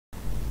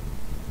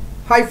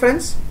Hi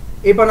friends,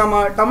 இப்போ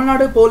நம்ம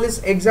Tamil Nadu police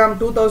exam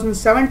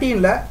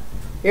 2017ல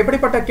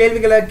எப்படிப்பட்ட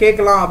கேள்விகளை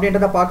கேட்கலாம்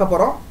அப்படின்றத பார்க்க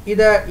போறோம்.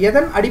 இத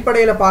எதன்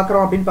அடிப்படையில்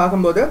பார்க்கறோம் அப்படினு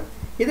பாக்கும்போது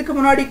இதுக்கு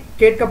முன்னாடி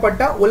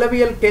கேட்கப்பட்ட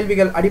உளவியல்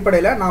கேள்விகள்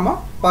அடிப்படையில் நாம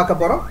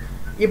பார்க்க போறோம்.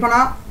 இப்போ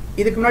நான்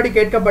இதுக்கு முன்னாடி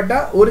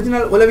கேட்கப்பட்ட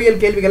ஒரிஜினல்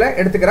உளவியல் கேள்விகளை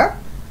எடுத்துக்கிறேன்.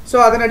 சோ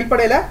அதன்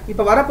அடிப்படையில்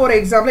இப்போ வர போற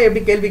எக்ஸாம்ல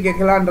எப்படி கேள்வி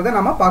கேட்கலாம்ன்றதை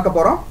நாம பார்க்க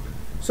போறோம்.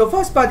 சோ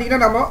ஃபர்ஸ்ட்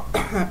பாத்தீங்கன்னா நாம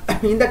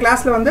இந்த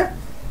கிளாஸ்ல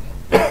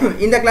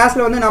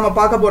வந்து நாம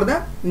பார்க்க போறது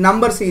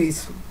number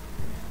series.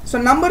 So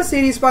number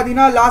series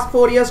பாத்தீங்கன்னா last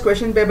 4 years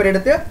question paper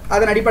எடுத்து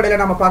அதன்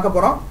அடிப்படையில் நாம பார்க்க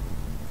போறோம்.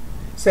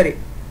 சரி,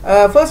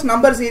 first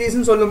number series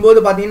னு சொல்லும்போது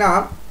பாத்தீங்கன்னா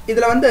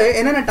இதுல வந்து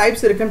என்னென்ன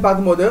டைப்ஸ் இருக்குன்னு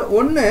பாக்கும்போது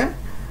ஒன்னு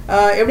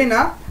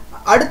எப்படின்னா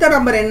அடுத்த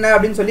நம்பர் என்ன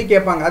அப்படினு சொல்லி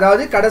கேட்பாங்க.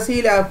 அதாவது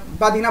கடைசில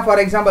பாத்தீங்கன்னா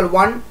ஃபார் எக்ஸாம்பிள்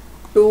 1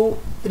 2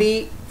 3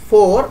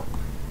 4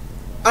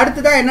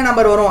 அடுத்ததா என்ன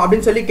நம்பர் வரும்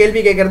அப்படினு சொல்லி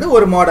கேள்வி கேட்கிறது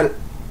ஒரு மாடல்.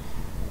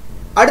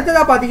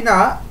 அடுத்ததா பாத்தீங்கன்னா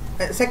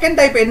செகண்ட்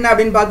டைப் என்ன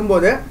அப்படினு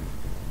பாக்கும்போது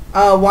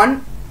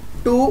 1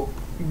 2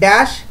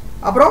 டேஷ்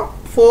அப்புறம்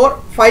 4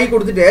 5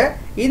 கொடுத்துட்டு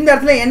இந்த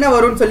இடத்துல என்ன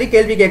வரும்னு சொல்லி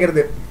கேள்வி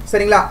கேட்கிறது.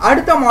 சரிங்களா?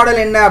 அடுத்த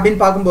மாடல் என்ன அப்படின்னு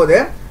பார்க்கும்போது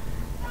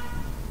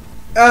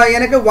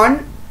எனக்கு 1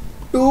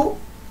 2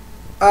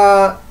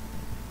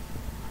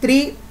 3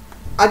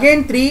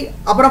 அகைன் 3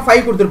 அப்புறம்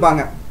 5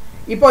 கொடுத்துருப்பாங்க.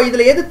 இப்போ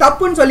இதுல எது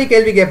தப்புன்னு சொல்லி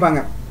கேள்வி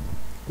கேட்பாங்க.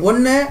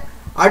 ஒன்று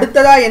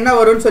அடுத்ததா என்ன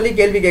வரும்னு சொல்லி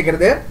கேள்வி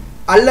கேட்கறது,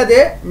 அல்லது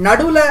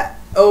நடுவில்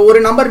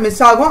ஒரு நம்பர்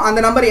மிஸ் ஆகும் அந்த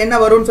நம்பர் என்ன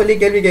வரும்னு சொல்லி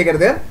கேள்வி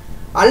கேட்கறது,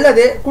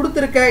 அல்லது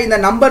கொடுத்திருக்க இந்த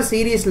நம்பர்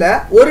சீரீஸ்ல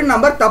ஒரு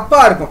நம்பர் தப்பா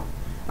இருக்கும்.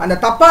 அந்த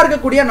தப்பா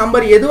இருக்கக்கூடிய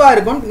நம்பர் எதுவா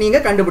இருக்கும் நீங்க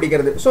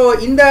கண்டுபிடிக்கிறது. சோ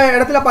இந்த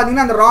இடத்துல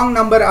பாத்தீங்கன்னா அந்த ராங்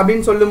நம்பர்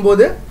அப்படின்னு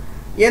சொல்லும்போது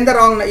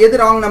எது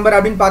ராங் நம்பர்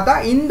அப்படின்னு பார்த்தா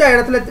இந்த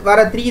இடத்துல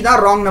வர 3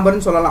 தான் ராங்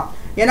நம்பர்னு சொல்லலாம்.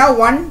 ஏன்னா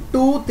 1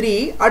 2 3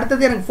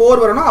 அடுத்தது எனக்கு 4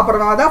 வரணும்,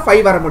 அப்புறம் தான்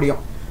 5 வர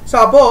முடியும். ஸோ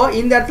அப்போ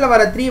இந்த இடத்துல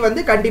வர 3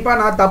 வந்து கண்டிப்பா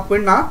நான்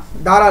தப்புன்னு நான்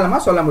தாராளமா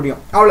சொல்ல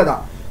முடியும்.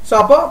 அவ்வளவுதான். ஸோ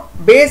அப்போ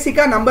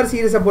பேசிக்கா நம்பர்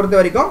சீரீஸை பொறுத்த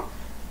வரைக்கும்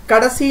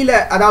கடைசியில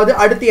அதாவது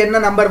அடுத்து என்ன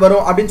நம்பர்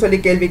வரும் அப்படின்னு சொல்லி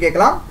கேள்வி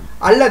கேட்கலாம்,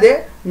 அல்லது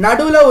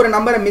நடுவுல ஒரு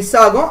நம்பர் மிஸ்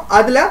ஆகும்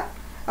அதுல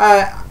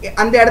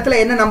அந்த இடத்துல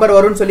என்ன நம்பர்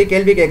வரும்னு சொல்லி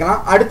கேள்வி கேட்கலாம்.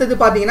 அடுத்தது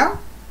பாத்தீங்கன்னா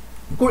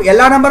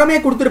எல்லா நம்பருமே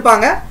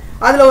கொடுத்துருப்பாங்க,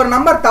 அதுல ஒரு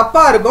நம்பர்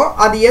தப்பா இருக்கும்,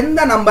 அது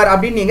எந்த நம்பர்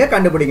அப்படின்னு நீங்க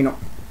கண்டுபிடிக்கணும்.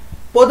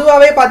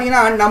 பொதுவாகவே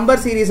பாத்தீங்கன்னா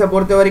நம்பர் சீரீஸை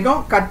பொறுத்த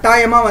வரைக்கும்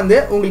கட்டாயமா வந்து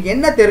உங்களுக்கு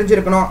என்ன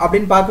தெரிஞ்சிருக்கணும்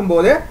அப்படின்னு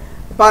பார்க்கும்போது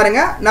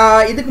பாருங்க,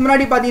 நான் இதுக்கு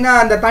முன்னாடி பாத்தீங்கன்னா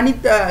அந்த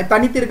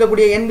தனித்து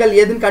இருக்கக்கூடிய எண்கள்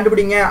எதுன்னு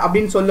கண்டுபிடிங்க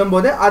அப்படின்னு சொல்லும்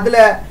போது அதுல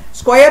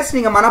ஸ்கொயர்ஸ்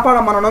நீங்க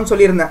மனப்பாடம் பண்ணணும்னு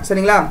சொல்லியிருந்தேன்.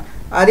 சரிங்களா?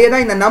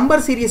 அதேதான் இந்த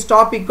நம்பர் சீரீஸ்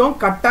டாபிக்கும்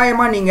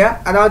கட்டாயமா நீங்க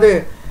அதாவது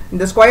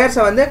இந்த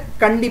ஸ்கொயர்ஸை வந்து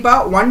கண்டிப்பா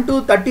 1 to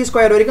 30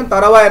 ஸ்கொயர் வரைக்கும்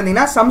தரவா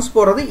இருந்தீங்கன்னா சம்ஸ்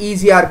போறது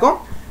ஈஸியா இருக்கும்.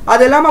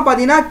 அது இல்லாம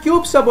பாத்தீங்கன்னா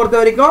கியூப்ஸை பொறுத்த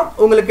வரைக்கும்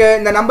உங்களுக்கு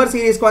இந்த நம்பர்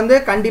சீரீஸ்க்கு வந்து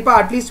கண்டிப்பா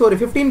அட்லீஸ்ட் ஒரு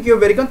 15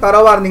 கியூப் வரைக்கும்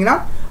தரவா இருந்தீங்கன்னா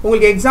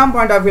உங்களுக்கு எக்ஸாம்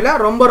பாயிண்ட் ஆஃப் வியூல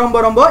ரொம்ப ரொம்ப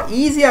ரொம்ப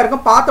ஈஸியா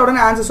இருக்கும். பார்த்த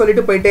உடனே ஆன்சர்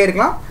சொல்லிட்டு போயிட்டே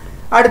இருக்கலாம்.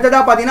 அடுத்ததா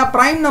பாத்தீங்கன்னா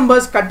பிரைம்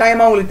நம்பர்ஸ்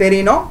கட்டாயமா உங்களுக்கு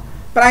தெரியணும்.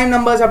 பிரைம்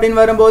நம்பர்ஸ் அப்படின்னு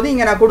வரும்போது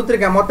இங்க நான்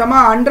கொடுத்துருக்கேன் மொத்தமா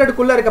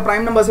 100க்குள்ள இருக்க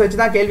பிரைம் நம்பர்ஸ் வச்சு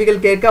தான் கேள்விகள்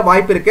கேட்க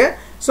வாய்ப்பு இருக்கு.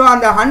 ஸோ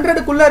அந்த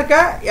 100க்குள்ள இருக்க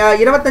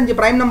 25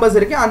 பிரைம் நம்பர்ஸ்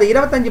இருக்கு. அந்த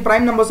 25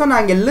 பிரைம் நம்பர்ஸும்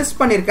நான் இங்க லிஸ்ட்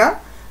பண்ணியிருக்கேன்.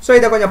 ஸோ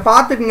இதை கொஞ்சம்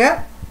பார்த்துக்குங்க.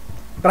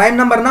 பிரைம்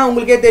நம்பர்னா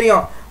உங்களுக்கே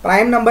தெரியும்.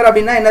 பிரைம் நம்பர்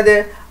அப்படின்னா என்னது,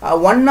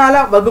 1ஆல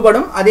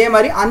வகுப்படும், அதே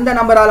மாதிரி அந்த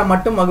நம்பரால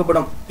மட்டும்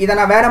வகுப்படும். இதை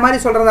நான் வேற மாதிரி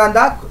சொல்றதா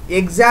இருந்தா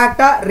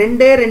எக்ஸாக்டா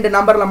 2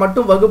 நம்பர்ல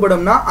மட்டும்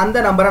வகுப்படும்னா அந்த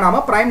நம்பரை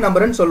நாம பிரைம்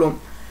நம்பர்னு சொல்லுவோம்.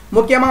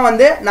 முக்கியமா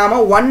வந்து நாம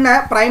 1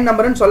 பிரைம்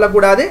நம்பர்னு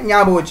சொல்லக்கூடாது,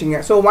 ஞாபகம் வச்சுங்க.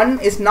 So 1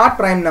 is not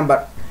prime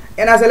number.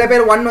 ஏன்னா சில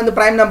பேர் 1 வந்து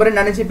பிரைம் நம்பர்னு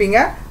நினைச்சிப்பீங்க,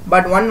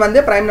 பட் 1 வந்து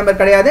பிரைம் நம்பர்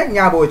கிடையாது,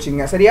 ஞாபகம்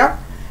வச்சுங்க. சரியா?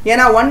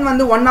 ஏன்னா 1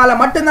 வந்து 1ஆல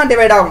மட்டும்தான்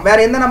டிவைட் ஆகும், வேற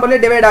எந்த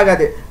நம்பர்லயும் டிவைட்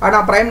ஆகாது. ஆனா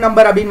பிரைம்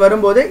நம்பர் அப்படின்னு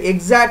வரும்போது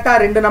எக்ஸாக்டா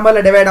 2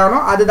 நம்பர்ல டிவைட்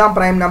ஆகணும், அதுதான்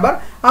பிரைம் நம்பர்.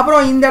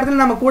 அப்புறம் இந்த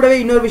இடத்துல நம்ம கூடவே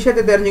இன்னொரு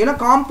விஷயத்தை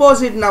தெரிஞ்சுக்கணும்,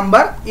 காம்போசிட்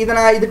நம்பர். இதை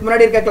நான் இதுக்கு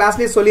முன்னாடி இருக்க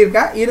கிளாஸ்லயே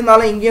சொல்லியிருக்கேன்,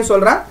 இருந்தாலும் இங்கேயும்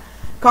சொல்றேன்.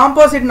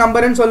 காம்போசிட்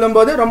நம்பர்னு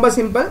சொல்லும்போது ரொம்ப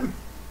சிம்பிள்.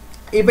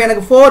 இப்போ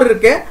எனக்கு 4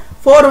 இருக்கு,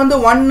 4 வந்து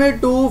 1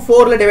 2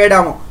 4ல டிவைட்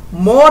ஆகும்.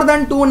 மோர்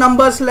தென் 2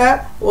 நம்பர்ஸ்ல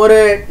ஒரு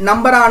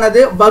நம்பர்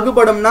ஆனது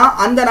வகுப்படும்னா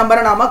அந்த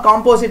நம்பரை நாம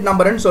காம்போசிட்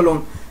நம்பர்னு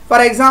சொல்லுவோம்.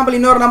 ஃபார் எக்ஸாம்பிள்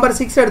இன்னொரு நம்பர்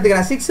 6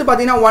 எடுத்துக்கிறேன். 6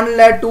 பாத்தீங்கன்னா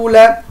 1ல 2ல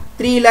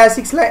 3ல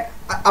 6ல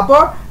அப்போ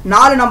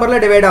 4 நம்பர்ல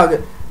டிவைட் ஆகுது.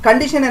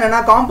 கண்டிஷன்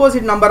என்னன்னா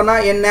காம்போசிட் நம்பர்னா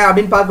என்ன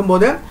அப்படின்னு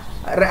பார்க்கும்போது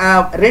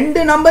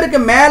 2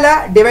 நம்பருக்கு மேல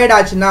டிவைட்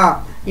ஆச்சுன்னா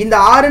இந்த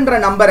 6ன்ற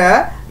நம்பரை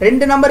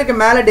 2 நம்பருக்கு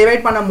மேல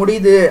டிவைட் பண்ண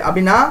முடியுது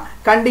அப்படின்னா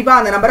கண்டிப்பா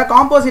அந்த நம்பரை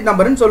காம்போசிட்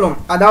நம்பர்னு சொல்லுவோம்.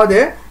 அதாவது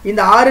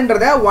இந்த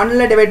 6ன்றத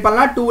 1ல டிவைட்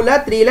பண்ணலாம், 2ல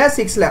 3ல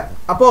 6ல.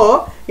 அப்போ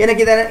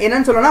எனக்கு இதை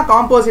என்னன்னு சொல்லணும்னா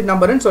காம்போசிட்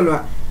நம்பர்னு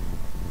சொல்லுவேன்.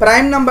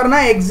 பிரைம் நம்பர்னா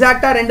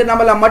எக்ஸாக்டா 2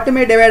 நம்பர்ல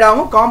மட்டுமே டிவைட்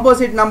ஆகும்.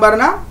 காம்போசிட்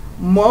நம்பர்னா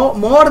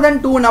மோர் தென்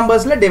 2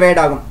 நம்பர்ஸ்ல டிவைட்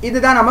ஆகும்.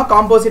 இதுதான் நம்ம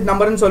காம்போசிட்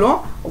நம்பர்னு சொல்லுவோம்.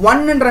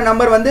 1ன்ற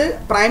நம்பர் வந்து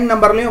பிரைம்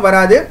நம்பர்லயும்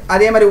வராது,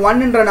 அதே மாதிரி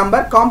 1ன்ற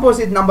நம்பர்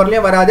காம்போசிட்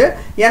நம்பர்லயும் வராது.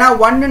 ஏன்னா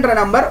 1ன்ற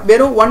நம்பர்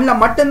வெறும் 1ல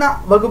மட்டும்தான்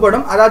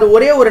வகுப்படும், அதாவது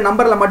ஒரே ஒரு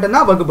நம்பர்ல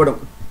மட்டும்தான் வகுப்படும்.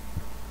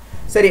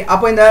 சரி,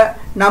 அப்போ இந்த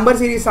நம்பர்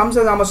சீரிஸ்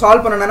சம்ஸை நம்ம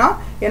சால்வ் பண்ணணும்னா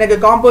எனக்கு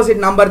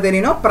காம்போசிட் நம்பர்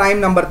தெரியணும், பிரைம்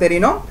நம்பர்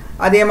தெரியணும்,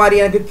 அதே மாதிரி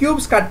எனக்கு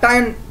கியூப்ஸ்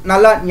கட்டாயம்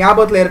நல்லா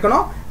ஞாபகத்தில்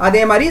இருக்கணும்,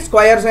 அதே மாதிரி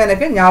ஸ்கொயர்ஸும்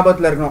எனக்கு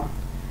ஞாபகத்தில் இருக்கணும்.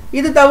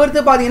 இது தவிர்த்து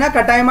பார்த்தீங்கன்னா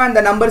கட்டாயமாக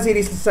இந்த நம்பர்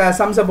சீரிஸ்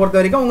சம்ஸை பொறுத்த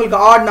வரைக்கும் உங்களுக்கு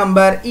ஆட்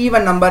நம்பர்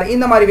ஈவன் நம்பர்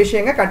இந்த மாதிரி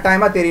விஷயங்கள்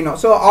கட்டாயமாக தெரியணும்.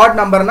 ஸோ ஆட்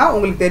நம்பர்னா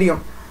உங்களுக்கு தெரியும்,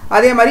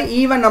 அதே மாதிரி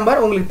ஈவன்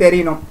நம்பர் உங்களுக்கு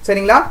தெரியணும்.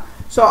 சரிங்களா?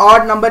 So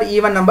add number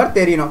even number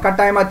தெரியணும்,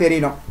 கட்டாயமாக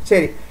தெரியணும்.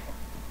 சரி,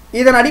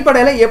 இதன்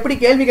அடிப்படையில் எப்படி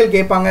கேள்விகள்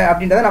கேட்பாங்க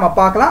அப்படின்றத நம்ம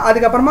பார்க்கலாம்.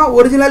 அதுக்கப்புறமா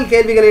ஒரிஜினல்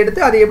கேள்விகளை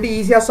எடுத்து அதை எப்படி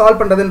ஈஸியாக சால்வ்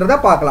பண்ணுறதுன்றத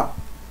பார்க்கலாம்.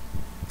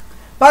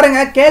 பாருங்க,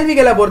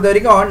 கேள்விகளை பொறுத்த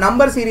வரைக்கும்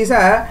நம்பர் சீரீஸை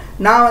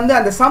நான் வந்து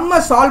அந்த சம்மை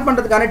சால்வ்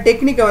பண்ணுறதுக்கான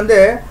டெக்னிக்கை வந்து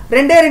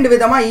ரெண்டு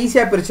விதமாக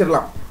ஈஸியாக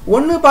பிரிச்சிடலாம்.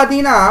 ஒன்று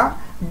பார்த்தீங்கன்னா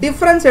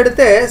டிஃப்ரென்ஸ்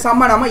எடுத்து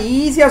சம்மை நம்ம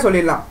ஈஸியாக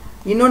சொல்லிடலாம்.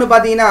 இன்னொன்று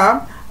பார்த்தீங்கன்னா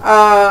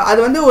அது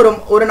வந்து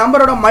ஒரு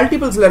நம்பரோட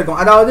மல்டிபிள்ஸில்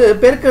இருக்கும், அதாவது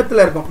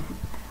பெருக்கத்தில் இருக்கும்.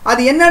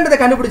 அது என்னன்றதை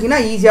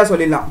கண்டுபிடிச்சிங்கன்னா ஈஸியாக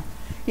சொல்லிடலாம்.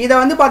 இதை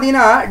வந்து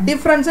பார்த்தீங்கன்னா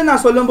டிஃப்ரென்ஸு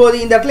நான் சொல்லும்போது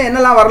இந்த இடத்துல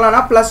என்னெல்லாம்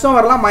வரலாம்னா ப்ளஸும்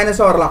வரலாம்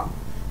மைனஸும் வரலாம்.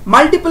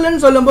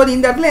 மல்டிபிள்னு சொல்லும்போது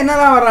இந்த இடத்துல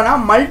என்னெல்லாம் வரலாம்னா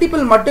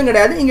மல்டிபிள் மட்டும்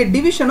கிடையாது, இங்கே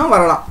டிவிஷனும்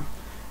வரலாம்.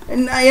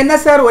 என்ன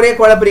சார் ஒரே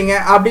குழப்பறீங்க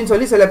அப்படின்னு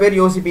சொல்லி சில பேர்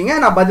யோசிப்பீங்க.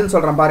 நான் பதில்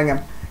சொல்கிறேன் பாருங்கள்.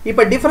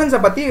 இப்போ டிஃப்ரென்ஸை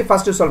பற்றி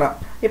ஃபஸ்ட்டு சொல்கிறேன்.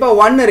 இப்போ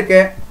 1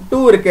 இருக்குது, 2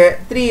 இருக்குது,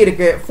 3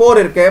 இருக்குது,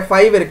 4 இருக்குது,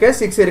 5 இருக்குது,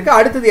 6 இருக்குது.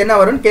 அடுத்தது என்ன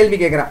வரும்னு கேள்வி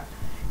கேட்குறேன்.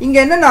 இங்கே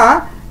என்னென்னா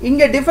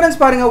இங்கே டிஃப்ரென்ஸ்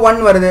பாருங்கள்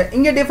 1 வருது,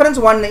 இங்கே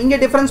டிஃப்ரென்ஸ் 1, இங்கே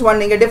டிஃப்ரென்ஸ்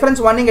 1, இங்கே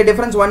டிஃப்ரென்ஸ் 1, இங்கே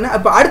டிஃப்ரென்ஸ் 1.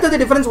 இப்போ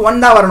அடுத்தது டிஃப்ரென்ஸ்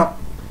 1 தான் வரணும்.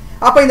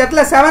 அப்போ இந்த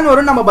இடத்துல 7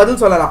 வரும், நம்ம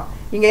பதில் சொல்லலாம்.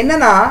 இங்கே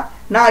என்னென்னா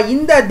நான்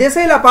இந்த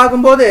திசையில்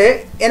பார்க்கும்போது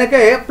எனக்கு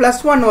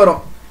 +1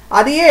 வரும்,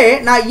 அதையே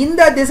நான்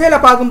இந்த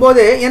திசையில்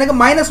பார்க்கும்போது எனக்கு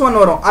 -1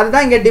 வரும்.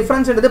 அதுதான் இங்கே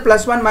டிஃப்ரென்ஸ்ன்றது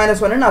 +1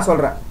 -1 நான்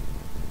சொல்கிறேன்.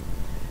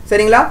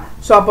 சரிங்களா?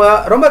 ஸோ அப்போ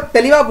ரொம்ப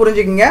தெளிவாக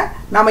புரிஞ்சுக்கிங்க.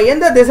 நம்ம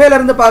எந்த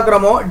திசையிலேருந்து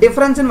பார்க்குறோமோ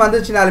டிஃப்ரென்ஸ்னு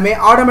வந்துச்சுனாலுமே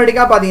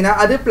ஆட்டோமேட்டிக்காக பார்த்தீங்கன்னா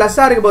அது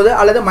ப்ளஸ்ஸாக இருக்க போது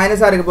அல்லது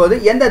மைனஸாக இருக்க போது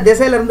எந்த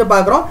திசையிலேருந்து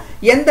பார்க்குறோம்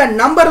எந்த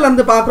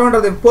நம்பர்லேருந்து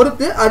பார்க்குறோன்றதை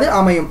பொறுத்து அது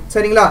அமையும்.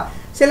 சரிங்களா?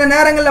 சில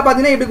நேரங்களில்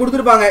பார்த்தீங்கன்னா இப்படி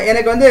கொடுத்துருப்பாங்க.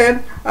 எனக்கு வந்து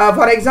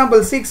ஃபார்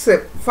எக்ஸாம்பிள் 6,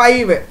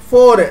 5,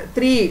 4,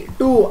 3,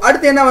 2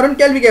 அடுத்து என்ன வரும்னு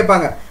கேள்வி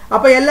கேட்பாங்க.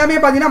 அப்போ எல்லாமே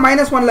பார்த்தீங்கன்னா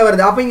 -1ல்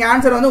வருது. அப்போ இங்கே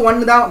ஆன்சர் வந்து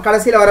 1 தான்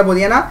கடைசியில்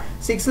வரப்போகுது. ஏன்னா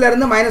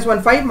 6லேருந்து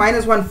 -1 5,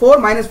 -1 4,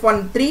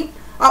 -1 3,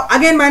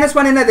 அகைன்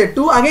 -1 என்னது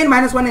 2, அகைன்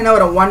 -1 என்ன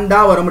வரும் 1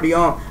 தான் வர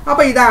முடியும்.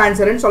 அப்போ இதான்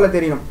ஆன்சர்னு சொல்ல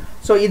தெரியணும்.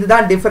 ஸோ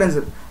இதுதான்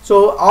டிஃபரன்ஸ். ஸோ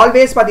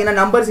ஆல்வேஸ்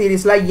பார்த்தீங்கன்னா நம்பர்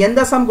சீரீஸில்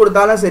எந்த சம்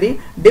கொடுத்தாலும் சரி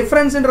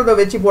டிஃப்ரென்ஸுன்றதை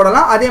வச்சு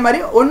போடலாம். அதே மாதிரி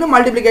ஒன்று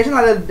மல்டிப்ளிகேஷன்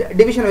அதை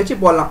டிவிஷன் வச்சு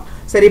போடலாம்.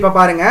 சரி, இப்போ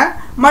பாருங்கள்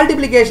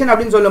மல்டிப்ளிகேஷன்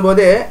அப்படின்னு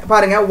சொல்லும்போது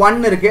பாருங்கள்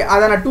 1 இருக்குது,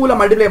 அதை நான் 2ல்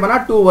மல்டிப்ளை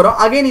பண்ணால் 2 வரும்.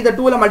 அகைன் இதை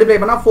 2ல் மல்டிப்ளை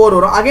பண்ணால் 4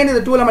 வரும். அகைன்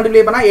இதை 2ல்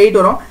மல்டிப்ளை பண்ணால் 8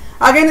 வரும்.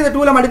 அகைன் இதை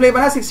 2ல் மல்டிப்ளை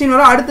பண்ணால் 16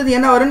 வரும். அடுத்தது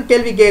என்ன வரும்னு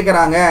கேள்வி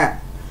கேட்குறாங்க.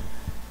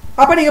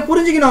 அப்போ நீங்கள்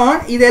புரிஞ்சுக்கணும்,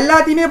 இது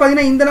எல்லாத்தையுமே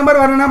பார்த்தீங்கன்னா இந்த நம்பர்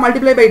வரணும்னா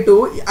மல்டிப்ளை பை 2,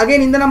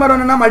 அகைன் இந்த நம்பர்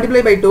வரணும்னா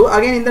மல்டிப்ளை பை 2,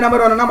 அகைன் இந்த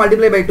நம்பர் வரணும்னா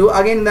மல்டிப்ளை பை 2,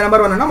 அகைன் இந்த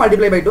நம்பர் வரணும்னா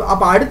மல்டிப்ளை பை 2.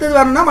 அப்போ அடுத்தது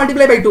வரணும்னா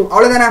மல்டிப்ளை பை 2,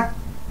 அவ்வளோதானே?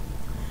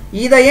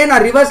 இதையே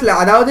நான் ரிவர்ஸில்,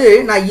 அதாவது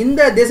நான்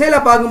இந்த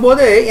திசையில்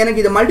பார்க்கும்போது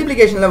எனக்கு இது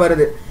மல்டிப்ளிகேஷனில்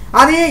வருது.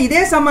 அதையே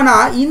இதே சம்மனா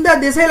இந்த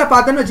திசையில்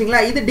பார்த்தேன்னு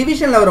வச்சுங்களேன், இது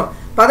டிவிஷனில் வரும்.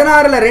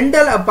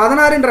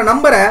 16ன்ற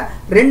நம்பரை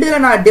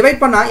 2ல் நான்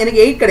டிவைட் பண்ணால்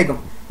எனக்கு 8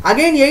 கிடைக்கும்.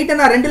 அகைன் 8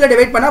 நான் 2ல்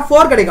டிவைட் பண்ணால்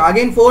 4 கிடைக்கும்.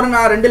 அகைன் 4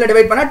 நான் 2ல்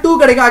டிவைட் பண்ணால் 2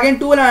 கிடைக்கும். அகைன்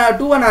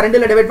 2 நான்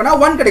 2ல் டிவைட் பண்ணால்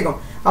 1 கிடைக்கும்.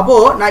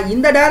 அப்போது நான்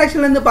இந்த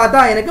டைரக்ஷன்லேருந்து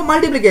பார்த்தா எனக்கு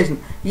மல்டிப்ளிகேஷன்,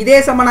 இதே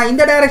சம நான்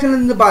இந்த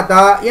டைரக்ஷன்லேருந்து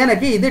பார்த்தா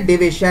எனக்கு இது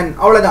டிவிஷன்,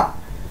 அவ்வளோதான்.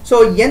 ஸோ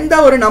எந்த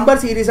ஒரு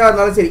நம்பர் சீரீஸாக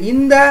இருந்தாலும் சரி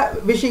இந்த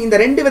விஷயம் இந்த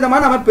 2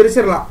 விதமாக நம்ம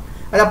பிரிச்சிடலாம்.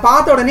 அதை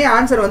பார்த்த உடனே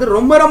ஆன்சர் வந்து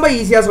ரொம்ப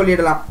ஈஸியாக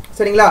சொல்லிடலாம்.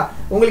 சரிங்களா?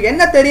 உங்களுக்கு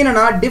என்ன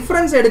தெரியணும்னா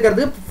டிஃப்ரென்ஸ்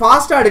எடுக்கிறது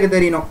ஃபாஸ்ட்டாக எடுக்க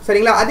தெரியணும்.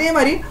 சரிங்களா? அதே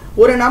மாதிரி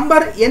ஒரு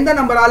நம்பர் எந்த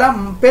நம்பரால்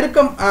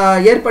பெருக்கம்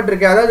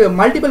ஏற்பட்டிருக்கு, அதாவது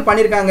மல்டிபிள்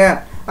பண்ணியிருக்காங்க,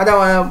 அதை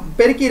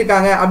பெருக்கி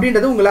இருக்காங்க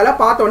அப்படின்றது உங்களால்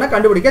பார்த்த உடனே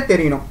கண்டுபிடிக்க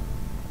தெரியணும்.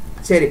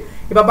 சரி,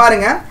 இப்போ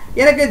பாருங்கள்,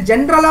 எனக்கு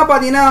ஜென்ரலாக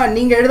பார்த்தீங்கன்னா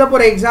நீங்கள் எழுத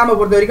போகிற எக்ஸாமை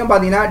பொறுத்த வரைக்கும்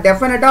பார்த்தீங்கன்னா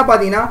டெஃபினட்டாக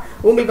பார்த்தீங்கன்னா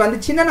உங்களுக்கு வந்து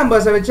சின்ன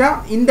நம்பர்ஸை வச்சா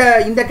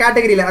இந்த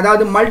கேட்டகரியில்,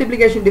 அதாவது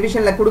மல்டிப்ளிகேஷன்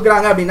டிவிஷனில்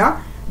கொடுக்குறாங்க அப்படின்னா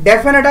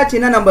டெஃபினட்டாக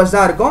சின்ன நம்பர்ஸ்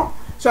தான் இருக்கும்.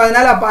 ஸோ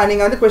அதனால்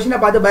நீங்கள் வந்து கொஸ்டினை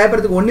பார்த்து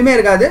பயப்படுறதுக்கு ஒன்றுமே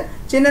இருக்காது.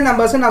 சின்ன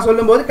நம்பர்ஸ் நான்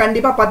சொல்லும்போது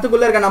கண்டிப்பாக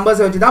 10க்குள்ளே இருக்க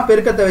நம்பர்ஸை வச்சு தான்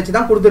பெருக்கத்தை வச்சு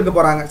தான் கொடுத்துருக்க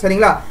போகிறாங்க.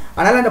 சரிங்களா?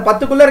 அதனால் அந்த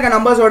 10க்குள்ளே இருக்க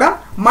நம்பர்ஸோட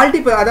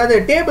மல்டிபிள், அதாவது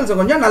டேபிள்ஸை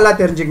கொஞ்சம் நல்லா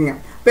தெரிஞ்சுக்குங்க.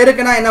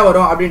 பெருக்குனா என்ன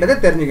வரும் அப்படின்றத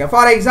தெரிஞ்சுங்க.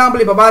 ஃபார்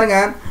எக்ஸாம்பிள் இப்போ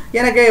பாருங்கள்,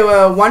 எனக்கு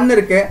 1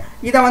 இருக்குது,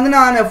 இதை வந்து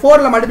நான்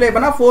 4ல் மல்டிப்ளை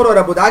பண்ணால் 4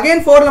 வரப்போகுது.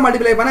 அகைன் 4ல்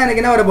மல்டிப்ளை பண்ணால்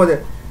எனக்கு என்ன வரப்போகுது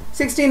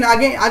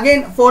 16.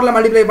 அகைன் 4ல்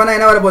மல்டிப்ளை பண்ணால்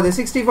என்ன வரப்போகுது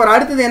 64.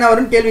 அடுத்தது என்ன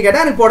வரும்னு கேள்வி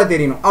கேட்டால் எனக்கு போட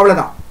தெரியணும்,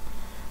 அவ்வளோதான்.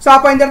 ஸோ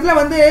அப்போ இந்த இடத்துல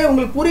வந்து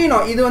உங்களுக்கு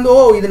புரியணும், இது வந்து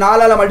இது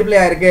 4ஆல் மல்டிப்ளை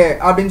ஆயிருக்கு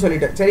அப்படின்னு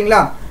சொல்லிட்டு. சரிங்களா?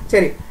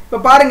 சரி, இப்போ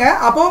பாருங்கள்,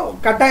 அப்போது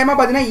கட்டாயமாக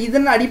பார்த்தீங்கன்னா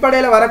இதன்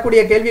அடிப்படையில்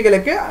வரக்கூடிய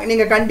கேள்விகளுக்கு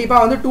நீங்கள்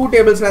கண்டிப்பாக வந்து 2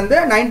 டேபிள்ஸ்லேருந்து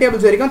 9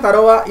 டேபிள்ஸ் வரைக்கும்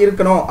தரவாக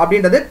இருக்கணும்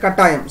அப்படின்றது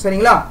கட்டாயம்.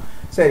 சரிங்களா?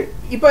 சரி,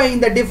 இப்போ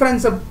இந்த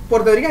டிஃப்ரென்ஸை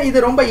பொறுத்த வரைக்கும்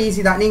இது ரொம்ப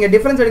ஈஸி தான். நீங்கள்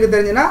டிஃப்ரென்ஸ் எடுக்க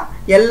தெரிஞ்சுன்னா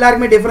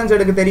எல்லாருக்குமே டிஃப்ரென்ஸ்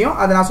எடுக்க தெரியும்.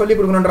 அதை நான் சொல்லிக்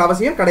கொடுக்கணுன்ற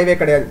அவசியம் கிடையவே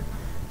கிடையாது.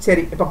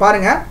 சரி, இப்போ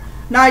பாருங்கள்,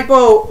 நான்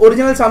இப்போது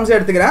ஒரிஜினல் சம்ஸ்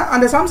எடுத்துக்கிறேன்.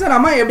 அந்த சம்ஸை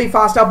நம்ம எப்படி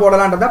ஃபாஸ்ட்டாக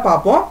போடலான்றதை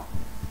பார்ப்போம்.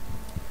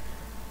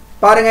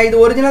 பாருங்கள், இது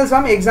ஒரிஜினல்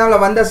சம்,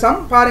 எக்ஸாமில் வந்த சம்.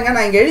 பாருங்கள்,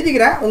 நான் இங்கே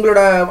எழுதிக்கிறேன்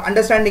உங்களோட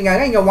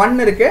அண்டர்ஸ்டாண்டிங்காக. இங்கே 1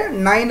 இருக்குது,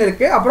 9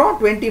 இருக்குது, அப்புறம்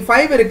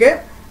 25 இருக்குது,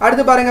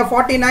 அடுத்து பாருங்கள்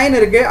 49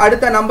 இருக்குது,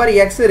 அடுத்த நம்பர்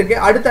X இருக்குது,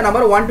 அடுத்த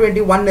நம்பர்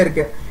 121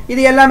 இருக்குது.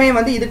 இது எல்லாமே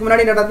வந்து இதுக்கு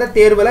முன்னாடி நடந்த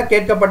தேர்வில்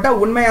கேட்கப்பட்ட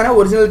உண்மையான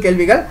ஒரிஜினல்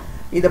கேள்விகள்.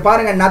 இது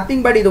பாருங்கள்,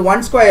 நத்திங் பட் இது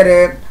 1 ஸ்கொயரு,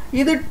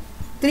 இது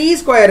 3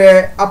 ஸ்கொயரு,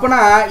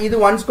 அப்போனா இது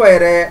 1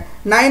 square,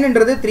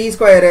 9ன்றது 3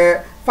 square,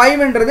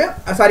 5ன்றது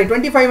sorry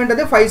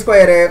 25ன்றது 5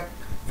 square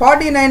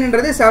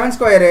 49ன்றது 7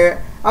 square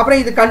அப்புறம்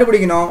இது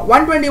கண்டுபிடிக்கணும்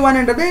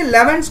 121ன்றது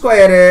 11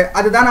 ஸ்கொயர்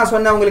அதுதான் நான்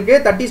சொன்னேன் உங்களுக்கு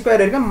 30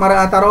 ஸ்கொயர் வரைக்கும்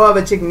தரவா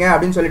வச்சுக்கங்க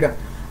அப்படின்னு சொல்லிட்டு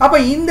அப்ப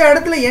இந்த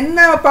இடத்துல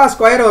என்னப்பா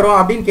ஸ்கொயர் வரும்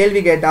அப்படின்னு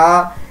கேள்வி கேட்டா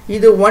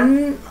இது 1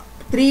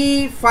 3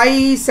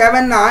 5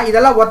 7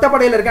 இதெல்லாம்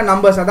ஒத்தப்படையில இருக்க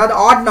நம்பர்ஸ் அதாவது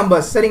ஆட்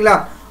நம்பர்ஸ் சரிங்களா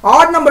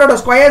ஆட் நம்பரோட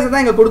ஸ்கொயர்ஸ்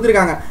தான் இங்க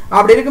கொடுத்திருக்காங்க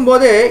அப்படி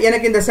இருக்கும்போது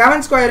எனக்கு இந்த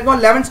 7 ஸ்கொயருக்கும்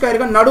 11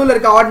 ஸ்கொயருக்கும் நடுவுல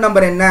இருக்க ஆட்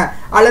நம்பர் என்ன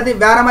அல்லது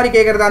வேற மாதிரி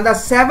கேக்குறதா இருந்தா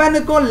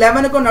 7க்கும்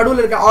 11க்கும்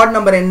நடுவுல இருக்க ஆட்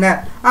நம்பர் என்ன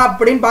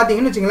அப்படினு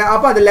பாத்தீங்கன்னு வெச்சுங்களேன்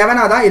அப்ப அது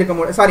 11 தான் இருக்க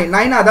முடியும் சாரி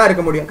 9 தான்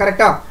இருக்க முடியும்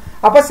கரெக்ட்டா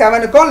அப்ப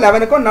 7க்கும்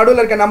 11க்கும்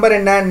நடுவுல இருக்க நம்பர்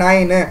என்ன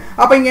 9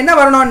 அப்ப இங்க என்ன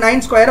வரணும்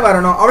 9 ஸ்கொயர்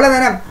வரணும்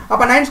அவ்வளவுதானே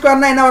அப்ப 9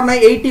 ஸ்கொயர்னா என்ன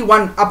வரணும்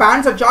 81 அப்ப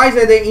ஆன்சர்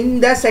சாய்ஸ் எது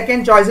இந்த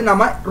செகண்ட் சாய்ஸ்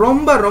நம்ம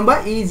ரொம்ப ரொம்ப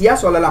ஈஸியா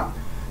சொல்லலாம்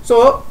சோ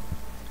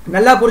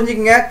நல்லா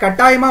புரிஞ்சுக்கங்க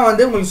கட்டாயமா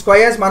வந்து உங்களுக்கு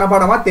ஸ்கொயர்ஸ்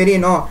மனப்பாடமா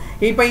தெரியணும்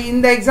இப்போ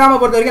இந்த எக்ஸாமை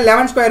பொறுத்த வரைக்கும்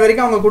 11 ஸ்கொயர்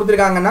வரைக்கும் அவங்க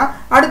கொடுத்திருக்காங்கன்னா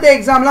அடுத்த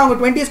எக்ஸாம்ல அவங்க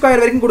 20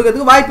 ஸ்கொயர் வரைக்கும்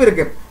கொடுக்கிறதுக்கு வாய்ப்பு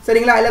இருக்கு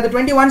சரிங்களா இல்ல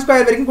 21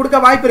 ஸ்கொயர் வரைக்கும் கொடுக்க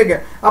வாய்ப்பு இருக்கு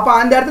அப்ப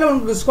அந்த இடத்துல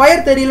உங்களுக்கு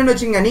ஸ்கொயர் தெரியலன்னு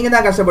வெச்சீங்க நீங்க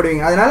தான்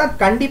கஷ்டப்படுவீங்க அதனால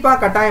கண்டிப்பா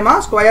கட்டாயமா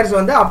ஸ்கொயர்ஸ்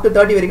வந்து அப் டு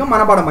 30 வரைக்கும்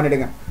மனப்பாடம்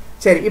பண்ணிடுங்க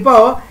சரி இப்போ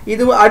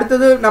இது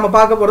அடுத்து நம்ம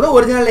பார்க்க போறது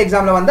ஒரிஜினல்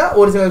எக்ஸாம்ல வந்த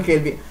ஒரிஜினல்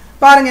கேள்வி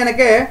பாருங்க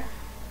எனக்கு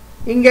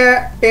இங்க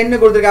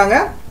 10 கொடுத்திருக்காங்க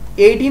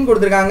 18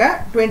 கொடுத்திருக்காங்க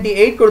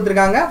 28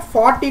 கொடுத்திருக்காங்க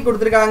 40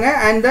 கொடுத்திருக்காங்க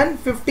and then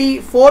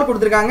 54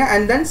 கொடுத்திருக்காங்க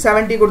and then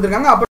 70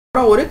 கொடுத்திருக்காங்க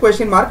அப்புறம் ஒரு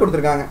क्वेश्चन மார்க்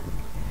கொடுத்திருக்காங்க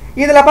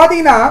இதுல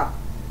பாத்தீங்கன்னா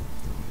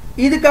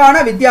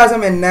இதுக்கான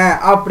வித்தியாசம் என்ன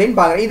அப்படினு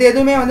பாக்குறேன் இது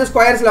எதுவுமே வந்து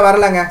ஸ்கொயர்ஸ்ல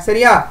வரலங்க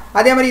சரியா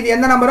அதே மாதிரி இது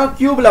எந்த நம்பரும்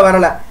கியூப்ல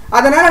வரல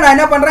அதனால நான்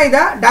என்ன பண்றேன் இத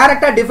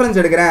டைரக்ட்டா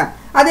டிஃபரன்ஸ் எடுக்கிறேன்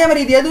அதே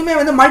மாதிரி இது எதுவுமே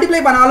வந்து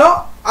மல்டிப்ளை பண்ணாலோ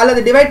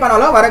அல்லது டிவைட்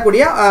பண்ணாலோ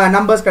வரக்கூடிய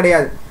நம்பர்ஸ்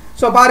கிடையாது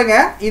சோ பாருங்க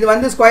இது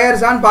வந்து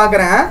ஸ்கொயர்ஸான்னு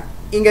பார்க்கறேன்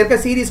இங்க இருக்க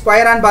சீரிஸ்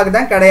ஸ்கொயரான்னு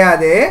பார்க்கதான்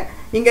கிடையாது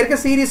இங்க இருக்க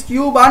சீரிஸ்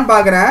கியூபான்னு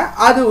பார்க்கறேன்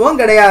அதுவும்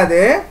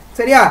கிடையாது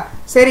சரியா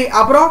சரி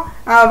அப்புறம்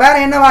வேற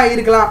என்னவா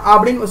இருக்கலாம்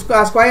அப்படினு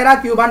ஸ்கொயரா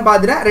கியூபான்னு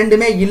பாத்துறேன்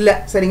ரெண்டுமே இல்ல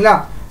சரிங்களா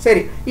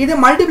சரி இது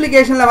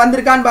மல்டிப்ளிகேஷன்ல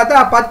வந்திருக்கான்னு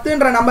பார்த்தா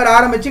 10ன்ற நம்பர்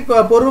ஆரம்பிச்சு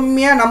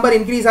பொறுமையா நம்பர்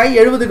இன்கிரீஸ் ஆகி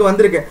 70க்கு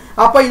வந்திருக்கு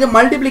அப்ப இது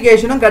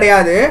மல்டிப்ளிகேஷனும்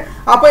கிடையாது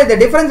அப்ப இந்த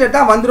டிஃபரன்ஸ்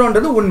எடுத்தா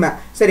வந்துரும்ன்றது உண்மை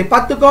சரி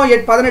 10க்கும்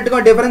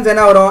 18க்கும் டிஃபரன்ஸ்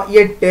என்ன வரும்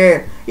 8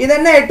 இது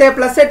என்ன 8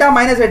 +8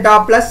 -8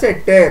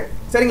 +8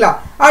 சரிங்களா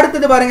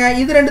அடுத்து பாருங்க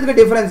இது ரெண்டுத்துக்கு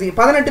டிஃபரன்ஸ்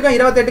 18க்கும்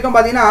 28க்கும்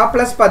பாத்தீங்கன்னா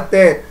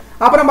 +10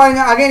 அப்புறம்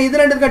பாருங்க அகைன் இது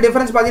ரெண்டுத்துக்கு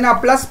டிஃபரன்ஸ் பாத்தீங்கன்னா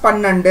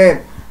 +12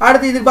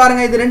 அடுத்து இது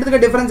பாருங்க இது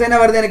ரெண்டுத்துக்கு டிஃபரன்ஸ் என்ன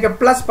வருது எனக்கு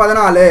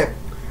 +14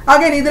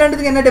 அகைன் இது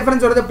ரெண்டுத்துக்கு என்ன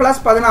டிஃபரன்ஸ் வருது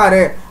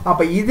 +16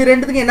 அப்ப இது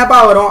ரெண்டுத்துக்கு என்னப்பா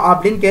வரும்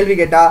அப்படினு கேள்வி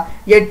கேட்டா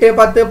 8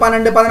 10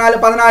 12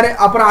 14 16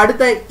 அப்புறம்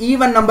அடுத்த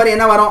ஈவன் நம்பர்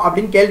என்ன வரும்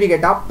அப்படினு கேள்வி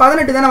கேட்டா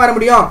 18 தான வர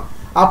முடியும்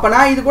அப்ப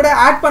நான் இது கூட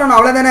ஆட் பண்ணனும்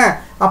அவ்வளவுதானே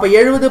அப்ப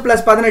 70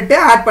 + 18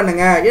 ஆட்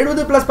பண்ணுங்க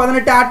 70 +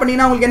 18 ஆட்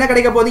பண்ணீனா உங்களுக்கு என்ன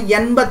கிடைக்க போகுது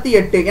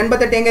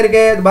 88 எங்க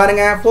இருக்கு இது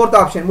பாருங்க 4th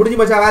ஆப்ஷன் முடிஞ்சு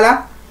போச்சா வேலை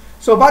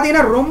சோ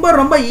பாத்தீங்கன்னா ரொம்ப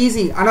ரொம்ப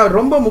ஈஸி ஆனா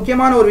ரொம்ப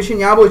முக்கியமான ஒரு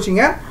விஷயம் ஞாபகம்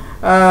வச்சுங்க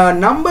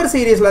நம்பர்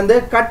சீரிஸ்ல இருந்து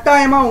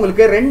கட்டாயமா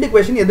உங்களுக்கு 2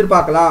 क्वेश्चन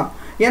எதிர்பார்க்கலாம்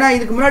ஏனா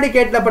இதுக்கு முன்னாடி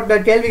கேட்கப்பட்ட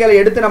கேள்விகளை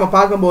எடுத்து நம்ம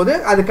பாக்கும்போது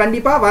அது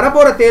கண்டிப்பா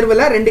வரப்போற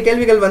தேர்வுல 2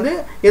 கேள்விகள் வந்து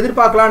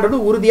எதிர்பார்க்கலாம்ன்றது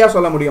உறுதியா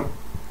சொல்ல முடியும்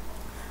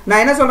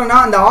நான் என்ன சொல்றேன்னா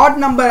அந்த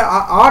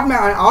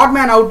ஆட்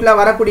மேன் அவுட்ல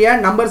வரக்கூடிய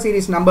நம்பர்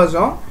சீரிஸ்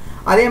நம்பர்ஸும்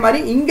அதே மாதிரி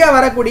இங்க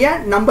வரக்கூடிய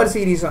நம்பர்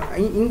சீரிஸ்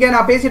இங்க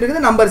நான் பேசிட்டு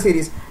இருக்குது நம்பர்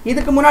சீரிஸ்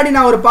இதுக்கு முன்னாடி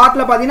நான் ஒரு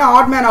பார்ட்ல பாத்தீங்கன்னா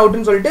ஆட் மேன்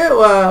அவுட்னு சொல்லிட்டு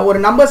ஒரு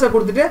நம்பர்ஸை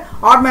கொடுத்துட்டு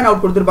ஆட் மேன்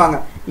அவுட் கொடுத்திருப்பாங்க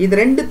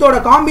இது ரெண்டுத்தோட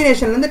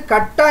காம்பினேஷன்ல இருந்து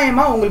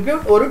கட்டாயமா உங்களுக்கு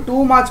ஒரு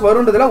 2 மார்க்ஸ்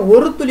வரும்ன்றதுல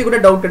ஒரு துளி கூட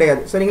டவுட்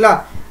கிடையாது சரிங்களா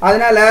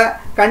அதனால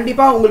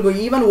கண்டிப்பா உங்களுக்கு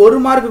ஈவன்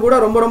 1 மார்க் கூட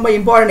ரொம்ப ரொம்ப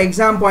இம்பார்ட்டன்ட்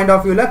எக்ஸாம் பாயிண்ட்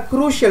ஆஃப் வியூல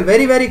க்ரூஷியல்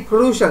வெரி வெரி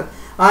க்ரூஷியல்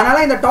அதனால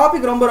இந்த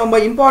டாபிக் ரொம்ப ரொம்ப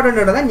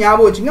இம்பார்ட்டன்ட்ன்றதை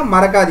ஞாபகம் வச்சுங்க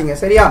மறக்காதீங்க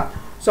சரியா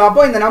சோ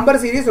அப்போ இந்த நம்பர்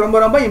சீரிஸ் ரொம்ப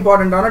ரொம்ப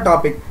இம்பார்ட்டன்ட்டான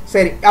டாபிக்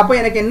சரி அப்போ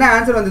எனக்கு என்ன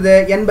ஆன்சர் வந்தது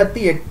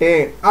 88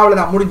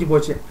 அவ்வளவுதான் முடிஞ்சு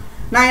போச்சு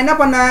நான் என்ன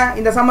பண்ணேன்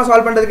இந்த சம்ம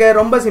சால்வ் பண்றதுக்கு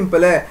ரொம்ப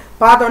சிம்பிள்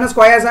பார்த்தவன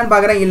ஸ்கொயர்ஸான்னு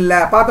பார்க்கறேன் இல்ல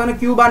பார்த்தவன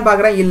கியூபான்னு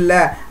பார்க்கறேன் இல்ல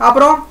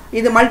அப்புறம்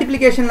இது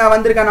மல்டிப்ளிகேஷன்ல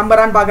வந்திருக்க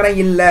நம்பரான்னு பார்க்கறேன்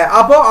இல்ல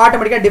அப்போ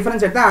ஆட்டோமேட்டிக்கா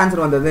டிஃபரன்ஸ் எடுத்தா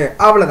ஆன்சர் வந்தது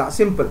அவ்வளவுதான்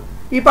சிம்பிள்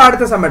இப்போ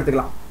அடுத்த சம்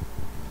எடுத்துக்கலாம்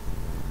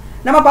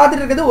நம்ம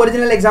பார்த்துட்டு இருக்குது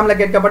ஒரிஜினல் எக்ஸாம்ல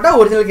கேட்கப்பட்ட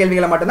ஒரிஜினல்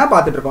கேள்விகளை மட்டும் தான்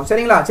பார்த்துட்டு இருக்கோம்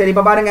சரிங்களா சரி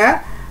இப்போ பாருங்க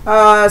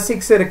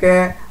 6 இருக்கு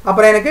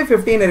அப்புறம் எனக்கு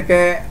 15 இருக்கு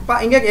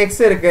இங்க x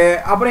இருக்கு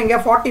அப்புறம் இங்க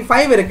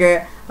 45 இருக்கு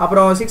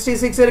அப்புறம்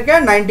 66 இருக்கு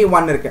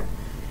 91 இருக்கு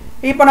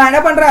இப்போ நான்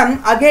என்ன பண்றேன்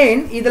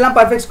அகைன் இதெல்லாம்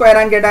பெர்ஃபெக்ட்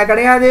ஸ்கொயரான்னு கேட்டா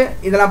கிடையாது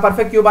இதெல்லாம்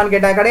பெர்ஃபெக்ட் கியூபான்னு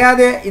கேட்டா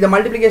கிடையாது இது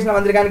மல்டிப்ளிகேஷன்ல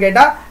வந்திருக்கான்னு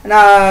கேட்டா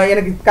நான்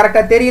எனக்கு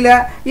கரெக்ட்டா தெரியல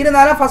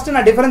இருந்தாலும் ஃபர்ஸ்ட்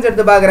நான் டிஃபரன்ஸ்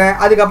எடுத்து பார்க்கறேன்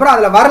அதுக்கு அப்புறம்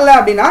அதுல வரல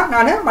அப்படினா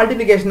நான்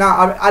மல்டிப்ளிகேஷனா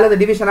அல்லது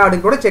டிவிஷனா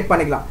அப்படினு கூட செக்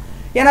பண்ணிக்கலாம்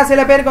ஏனா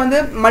சில பேருக்கு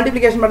வந்து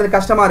மல்டிப்ளிகேஷன் பண்றது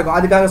கஷ்டமா இருக்கும்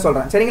அதுக்காக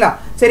சொல்றேன் சரிங்களா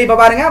சரி இப்போ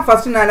பாருங்க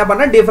ஃபர்ஸ்ட் நான் என்ன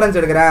பண்றேன் டிஃபரன்ஸ்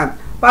எடுக்கறேன்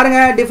பாருங்க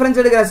டிஃபரன்ஸ்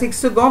எடுக்கற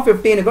 6க்கும்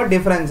 15க்கும்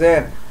டிஃபரன்ஸ்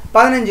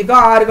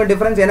 15க்கும் 6க்கும்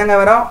டிஃபரன்ஸ் என்னங்க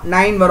வரும்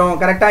 9 வரும்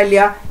கரெக்ட்டா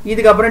இல்லையா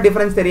இதுக்கு அப்புறம்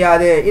டிஃபரன்ஸ்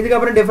தெரியாது இதுக்கு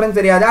அப்புறம் டிஃபரன்ஸ்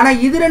தெரியாது ஆனா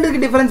இது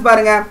ரெண்டுக்கு டிஃபரன்ஸ்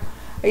பாருங்க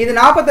இது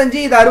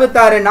 45 இது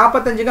 66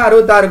 45க்கும்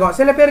 66க்கும்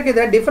சில பேருக்கு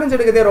இது டிஃபரன்ஸ்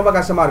எடுக்கிறதே ரொம்ப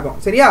கஷ்டமா இருக்கும்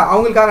சரியா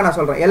அவங்களுக்காக நான்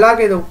சொல்றேன்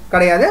எல்லாருக்கும் இது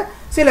கிடையாது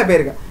சில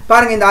பேருக்கு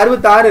பாருங்க இந்த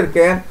 66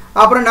 இருக்கு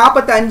அப்புறம்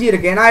 45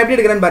 இருக்கு நான் எப்படி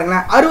எடுக்கிறேன்னு பாருங்க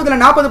 60ல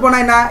 40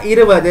 போனா என்ன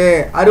 20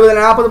 60ல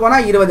 40 போனா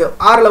 20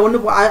 6ல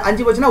 1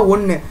 5 போச்சுனா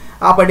 1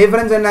 அப்போ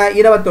டிஃபரன்ஸ் என்ன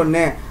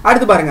 21.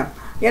 அடுத்து பாருங்க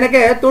எனக்கு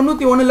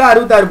 91ல்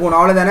 66 போகணும்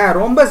அவ்வளோதானே,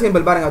 ரொம்ப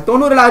சிம்பிள். பாருங்க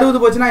 90ல்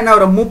 60 போச்சுன்னா என்ன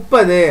வரும்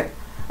 30.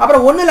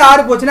 அப்புறம் 1ல்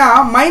 6 போச்சுன்னா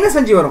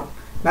 -5 வரும்.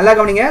 நல்லா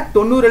கவனிங்க,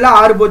 90ல்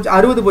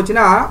 60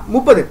 போச்சுன்னா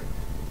 30,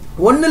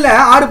 1ல்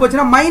 6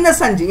 போச்சுன்னா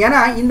 -5.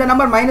 ஏன்னா இந்த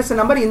நம்பர் மைனஸ்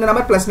நம்பர், இந்த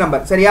நம்பர் பிளஸ்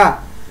நம்பர், சரியா?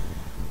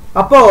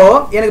 அப்போ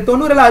எனக்கு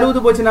 90ல் 60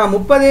 போச்சுன்னா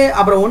 30,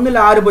 அப்புறம் 1ல்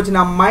 6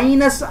 போச்சுன்னா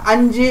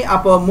 -5.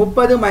 அப்போ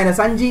 30 -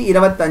 5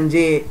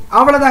 25.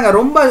 அவ்வளோதாங்க.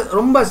 ரொம்ப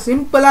ரொம்ப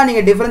சிம்பிளாக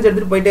நீங்கள் டிஃபரன்ஸ்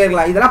எடுத்துகிட்டு போயிட்டே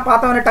இருக்கலாம். இதெல்லாம்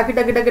பார்த்தவன டக்கு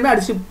டக்கு டக்குன்னு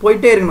அடிச்சு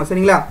போயிட்டே இருக்கணும்,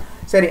 சரிங்களா?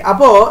 சரி,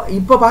 அப்போ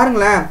இப்போ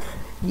பாருங்களேன்,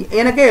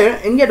 எனக்கு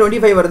இங்கே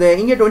 25 வருது,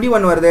 இங்கே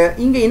 21 வருது,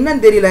 இங்கே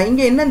என்னன்னு தெரியல,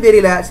 இங்கே என்னன்னு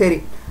தெரியல. சரி,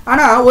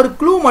 ஆனால் ஒரு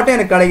க்ளூ மட்டும்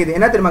எனக்கு கிடைக்குது.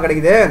 என்ன தெரியுமா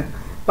கிடைக்குது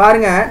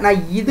பாருங்க, நான்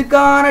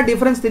இதுக்கான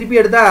டிஃபரன்ஸ்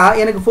திருப்பி எடுத்தா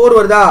எனக்கு 4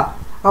 வருதா?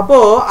 அப்போ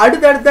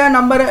அடுத்தடுத்த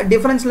நம்பர்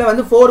டிஃபரன்ஸ்ல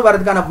வந்து 4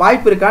 வரதுக்கான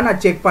வாய்ப்பு இருக்கான்னு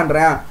நான் செக்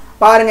பண்றேன்.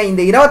 பாருங்க,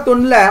 இந்த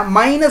 21ல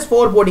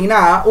 -4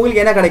 போட்டீங்கன்னா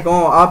உங்களுக்கு என்ன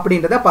கிடைக்கும்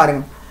அப்படின்றத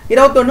பாருங்க.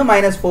 21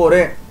 - 4,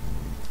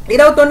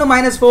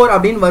 21 - 4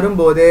 அப்படின்னு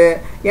வரும்போது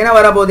என்ன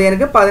வரப்போகுது,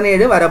 எனக்கு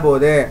 17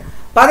 வரப்போகுது.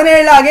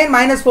 17ல் அகைன்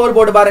 -4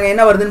 போட்டு பாருங்க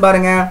என்ன வருதுன்னு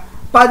பாருங்க,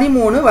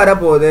 13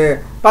 வரப்போகுது.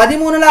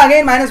 13ல்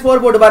அகைன் -4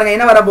 போட்டு பாருங்க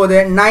என்ன வரப்போகுது,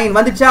 9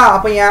 வந்துச்சா?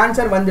 அப்போ என்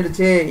ஆன்சர்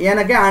வந்துடுச்சு,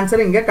 எனக்கு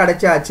ஆன்சர் இங்கே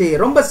கிடைச்சாச்சு.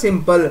 ரொம்ப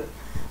சிம்பிள்.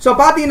 ஸோ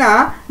பார்த்தீங்கன்னா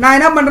நான்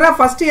என்ன பண்ணுறேன்,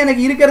 ஃபஸ்ட்டு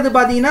எனக்கு இருக்கிறது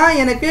பார்த்தீங்கன்னா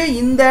எனக்கு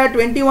இந்த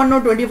 21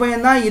 25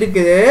 தான்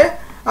இருக்குது,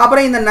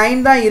 அப்புறம் இந்த 9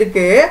 தான்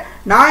இருக்குது.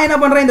 நான் என்ன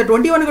பண்ணுறேன், இந்த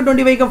 21க்கு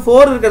 25க்கு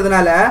 4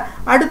 இருக்கிறதுனால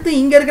அடுத்து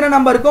இங்கே இருக்கிற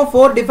நம்பருக்கும்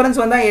 4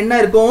 டிஃபரன்ஸ் வந்தால் என்ன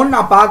இருக்கும்னு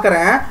நான்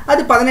பார்க்குறேன்.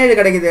 அது 17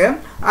 கிடைக்குது.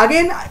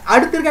 அகைன்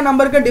அடுத்து இருக்க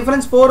நம்பருக்கு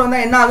டிஃபரன்ஸ் 4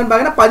 வந்தால் என்ன ஆகுன்னு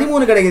பார்க்குறேன்,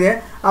 13 கிடைக்குது.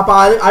 அப்போ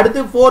அது அடுத்து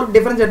 4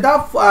 டிஃபரன்ஸ் எடுத்தால்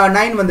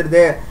 9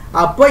 வந்துடுது.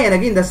 அப்போ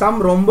எனக்கு இந்த சம்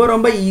ரொம்ப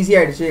ரொம்ப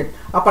ஈஸியாகிடுச்சு.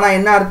 அப்போ நான்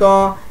என்ன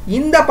அர்த்தம்,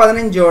 இந்த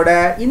 15ஓட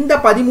இந்த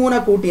 13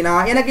 கூட்டினா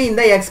எனக்கு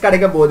இந்த எக்ஸ்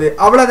கிடைக்க போகுது,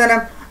 அவ்வளோதானே?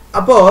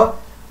 அப்போ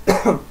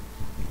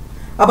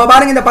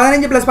பாருங்க, இந்த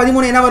 15 +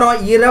 13 என்ன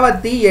வரும்,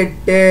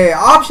 28.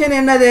 ஆப்ஷன்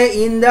என்னது,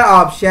 இந்த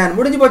ஆப்ஷன்.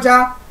 முடிஞ்சு போச்சா?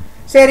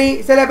 சரி,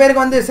 சில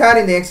பேருக்கு வந்து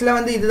சார் இந்த எக்ஸில்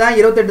வந்து இதுதான்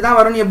 28 தான்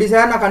வரும்னு எப்படி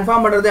சார் நான்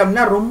கன்ஃபார்ம் பண்ணுறது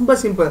அப்படின்னா ரொம்ப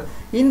சிம்பிள்.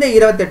 இந்த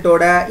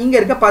 28ஓட இங்கே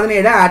இருக்க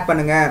 17 ஆட்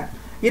பண்ணுங்க.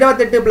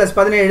 28 +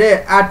 17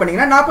 ஆட்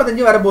பண்ணிங்கன்னா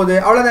 45 வரப்போகுது,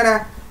 அவ்வளோதானே?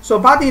 ஸோ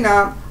பார்த்தீங்கன்னா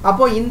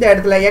அப்போ இந்த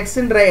இடத்துல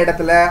எக்ஸ்ன்ற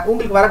இடத்துல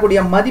உங்களுக்கு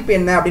வரக்கூடிய மதிப்பு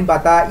என்ன அப்படின்னு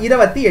பார்த்தா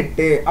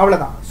 28,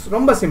 அவ்வளோதான்.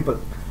 ரொம்ப சிம்பிள்.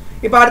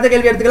 இப்போ அடுத்த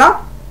கேள்வி எடுத்துக்கலாம்.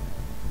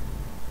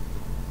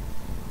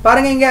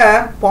 பாருங்க, இங்க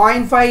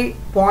 0.5,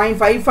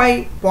 0.55,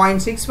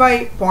 0.65,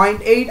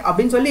 0.8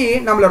 அப்படின்னு சொல்லி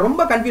நம்மள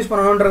ரொம்ப கன்ஃபியூஸ்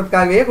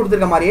பண்ணணுன்றதுக்காகவே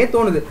கொடுத்துருக்க மாதிரியே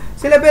தோணுது.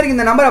 சில பேருக்கு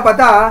இந்த நம்பரை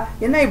பார்த்தா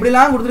என்ன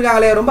இப்படிலாம்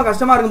கொடுத்துருக்காங்களே, ரொம்ப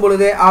கஷ்டமா இருக்கும்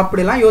பொழுது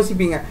அப்படிலாம்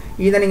யோசிப்பீங்க.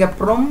 இதை நீங்க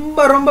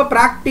ரொம்ப ரொம்ப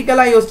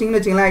ப்ராக்டிக்கலா யோசிச்சிங்கன்னு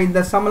வச்சுங்களேன்,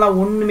 இந்த சம்லாம்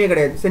ஒண்ணுமே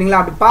கிடையாது, சரிங்களா?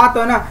 அப்படி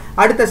பார்த்தோன்னா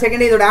அடுத்த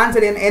செகண்ட் இதோட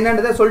ஆன்சர்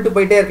என்னன்றதை சொல்லிட்டு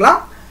போயிட்டே இருக்கலாம்.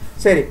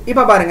 சரி,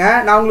 இப்போ பாருங்க,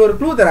 நான் உங்களுக்கு ஒரு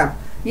க்ளூ தரேன்.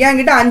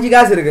 என்கிட்ட 5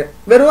 காசு இருக்கு,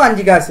 வெறும்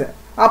 5 காசு.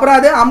 அப்புறம்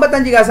அது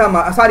 55 காசா,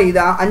 சாரி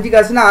இது 5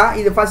 காசுனா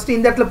இது ஃபர்ஸ்ட்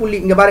இந்த இடத்துல புள்ளி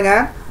இங்க பாருங்க,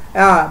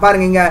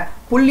 பாருங்க இங்க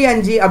புள்ளி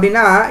 5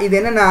 அப்படின்னா இது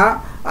என்னன்னா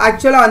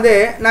ஆக்சுவலா வந்து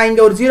நான்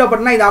இங்க ஒரு 0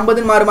 போட்டேன்னா இது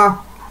 50ன்னு மாறுமா?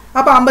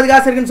 அப்ப 50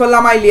 காசு இருக்குன்னு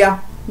சொல்லலாமா இல்லையா?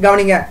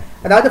 கவனிங்க,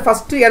 அதாவது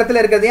ஃபர்ஸ்ட்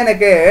இடத்துல இருக்கிறது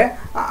எனக்கு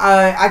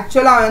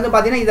ஆக்சுவலா வந்து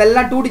பாத்தீங்கன்னா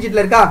இதெல்லாம் 2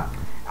 டிஜிட்ல இருக்கா.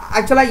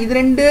 ஆக்சுவலா இது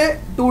 2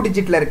 2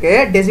 டிஜிட்ல இருக்கு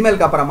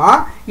டெசிமலுக்கு அப்புறமா.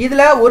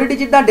 இதுல ஒரு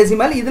டிஜிட் தான்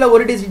டெசிமல், இதுல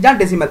ஒரு டிஜிட் தான்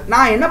டெசிமல்.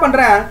 நான் என்ன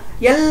பண்றேன்,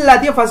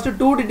 எல்லாத்தையும் ஃபர்ஸ்ட்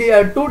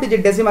 2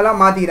 டிஜிட் டெசிமலா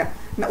மாத்திக்கிறேன்.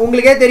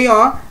 உங்களுக்கே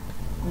தெரியும்,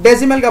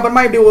 டெசிமலுக்கு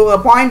அப்புறமா இப்படி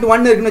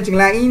 0.1 இருக்குன்னு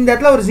வச்சுங்களேன், இந்த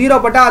இடத்துல ஒரு 0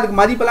 போட்டால் அதுக்கு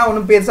மதிப்பெல்லாம்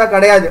ஒன்றும் பெருசாக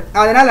கிடையாது,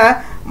 அதனால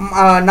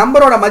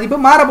நம்பரோட மதிப்பு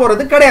மாற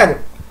போகிறது கிடையாது.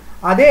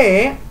 அதே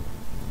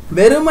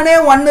வெறுமனே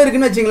 1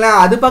 இருக்குன்னு வச்சுங்களேன்,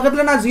 அது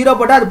பக்கத்தில் நான் 0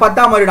 போட்டால் அது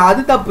 10ஆ மாறிடும்,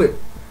 அது தப்பு.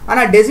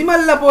 ஆனால்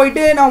டெசிமலில்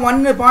போயிட்டு நான்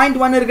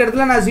 0.1 இருக்கிற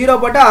இடத்துல நான் 0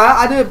 போட்டால்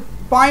அது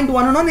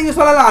 0.1ன்னு நீங்கள்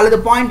சொல்லலாம், அல்லது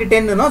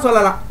 0.10ன்னு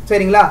சொல்லலாம்,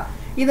 சரிங்களா?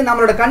 இது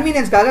நம்மளோட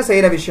கன்வீனியன்ஸ்க்காக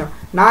செய்கிற விஷயம்.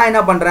 நான் என்ன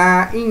பண்ணுறேன்,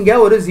 இங்கே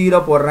ஒரு 0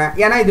 போடுறேன்,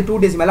 ஏன்னா இது 2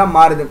 டெசிமலாக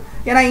மாறுது.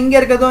 ஏன்னா இங்கே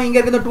இருக்கிறதும்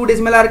 2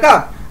 டெசிமலாக இருக்கா.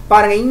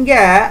 பாருங்க, இங்கே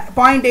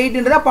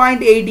 0.8ன்றதை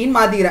 0.18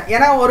 மாற்றிக்கிறேன்,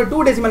 ஏன்னா ஒரு 2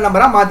 டெசிமல்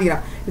நம்பராக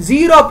மாற்றிக்கிறேன்.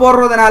 0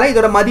 போடுறதுனால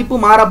இதோட மதிப்பு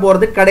மாற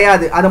போகிறது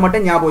கிடையாது, அதை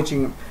மட்டும் ஞாபகம்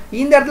வச்சுங்க.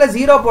 இந்த இடத்துல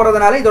 0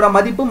 போடுறதுனால இதோட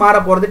மதிப்பு மாற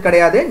போகிறது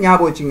கிடையாது,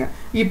 ஞாபகம் வச்சுங்க.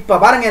 இப்போ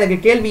பாருங்க, எனக்கு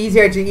கேள்வி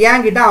ஈஸியாகிடுச்சு.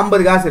 என்கிட்ட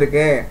 50 காசு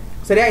இருக்கு,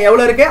 சரியா?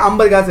 எவ்வளோ இருக்கு,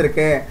 50 காசு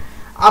இருக்கு.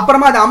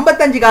 அப்புறமா அது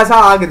 55 காசா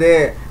ஆகுது,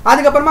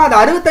 அதுக்கப்புறமா அது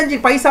 65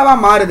 பைசாவா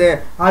மாறுது,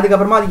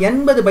 அதுக்கப்புறமா அது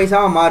 80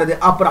 பைசாவா மாறுது.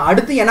 அப்புறம்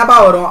அடுத்து என்னப்பா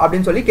வரும்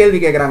அப்படின்னு சொல்லி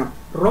கேள்வி கேட்குறாங்க.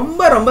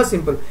 ரொம்ப ரொம்ப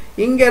சிம்பிள்.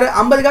 இங்க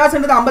 50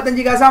 காசுன்றது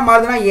 55 காசா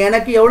மாறுதுன்னா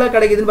எனக்கு எவ்வளவு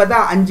கிடைக்குதுன்னு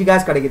பார்த்தா 5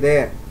 காசு கிடைக்குது.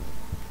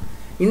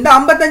 இந்த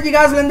 55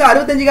 காசுல இருந்து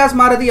 65 காசு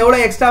மாறுறது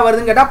எவ்வளவு எக்ஸ்ட்ரா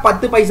வருதுன்னு கேட்டா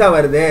 10 பைசா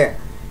வருது.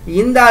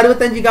 இந்த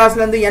 65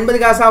 காசுல இருந்து 80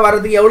 காசா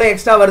வர்றதுக்கு எவ்வளவு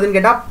எக்ஸ்ட்ரா வருதுன்னு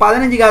கேட்டா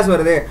 15 காசு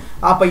வருது.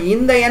 அப்ப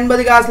இந்த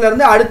 80 காசுல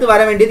இருந்து அடுத்து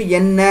வர வேண்டியது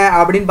என்ன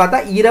அப்படின்னு பார்த்தா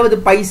 20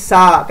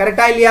 பைசா.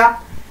 கரெக்டா இல்லையா?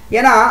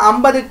 ஏன்னா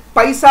 50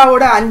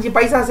 பைசாவோட 5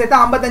 பைசா சேர்த்தா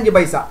 55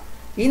 பைசா.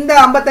 இந்த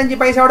 55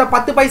 பைசாவோட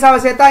 10 பைசாவை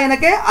சேர்த்தா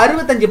எனக்கு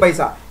 65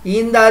 பைசா.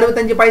 இந்த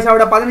 65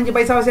 பைசாவோட 15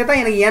 பைசாவை சேர்த்தா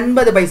எனக்கு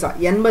 80 பைசா.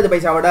 80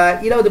 பைசாவோட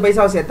 20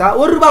 பைசாவை சேர்த்தா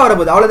 1 ரூபாய்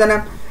வரப்போகுது. அவ்வளவுதானே.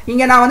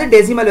 இங்க நான் வந்து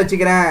டெசிமல்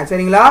வச்சுக்கிறேன்,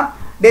 சரிங்களா?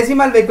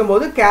 டெசிமல்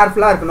வைக்கும்போது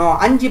கேர்ஃபுல்லா இருக்கணும்.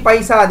 5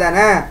 பைசா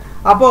தானே,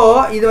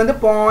 அப்போது இது வந்து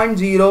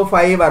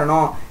 0.05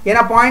 வரணும்.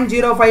 ஏன்னா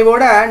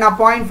 0.05ஓட நான்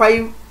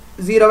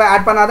 0.50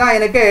 ஆட் பண்ணாதான்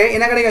எனக்கு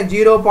என்ன கிடைக்கும்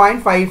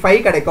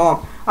 0.55 கிடைக்கும்.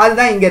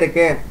 அதுதான் இங்கே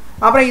இருக்குது.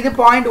 அப்புறம் இது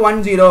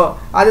 0.10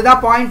 அதுதான்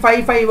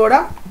 0.55ஓட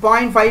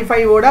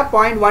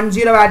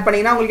 0.10 ஆட்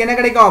பண்ணிங்கன்னா உங்களுக்கு என்ன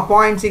கிடைக்கும்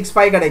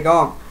 0.65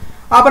 கிடைக்கும்.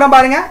 அப்புறம்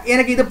பாருங்கள்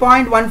எனக்கு இது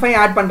 0.15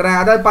 ஆட் பண்ணுறேன்,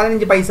 அதாவது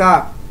 15 பைசா.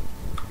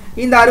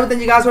 இந்த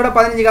 65 காசோட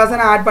 15 காசை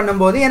நான் ஆட்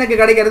பண்ணும்போது எனக்கு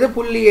கிடைக்கிறது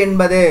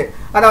 0.80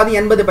 அதாவது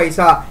 80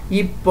 பைசா.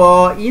 இப்போ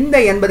இந்த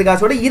 80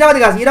 காசோட 20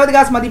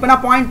 காசு மதிப்புனா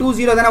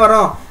 0.20 தானே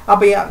வரும்.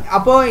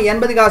 அப்போ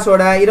 80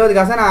 காசோட 20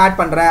 காசை நான் ஆட்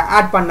பண்ணுறேன்.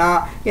 ஆட்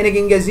பண்ணால்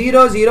எனக்கு இங்கே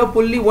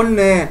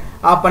 0.1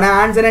 அப்போனா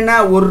ஆன்சர் என்ன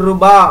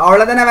 ₹1.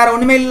 அவ்வளோதானே, வேறு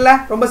ஒன்றுமே இல்லை.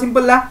 ரொம்ப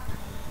சிம்பிள்ல.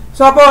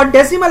 ஸோ அப்போ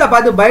டெசிமலை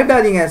பார்த்து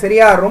பயப்படாதீங்க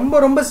சரியா. ரொம்ப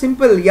ரொம்ப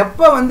சிம்பிள்.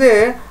 எப்போ வந்து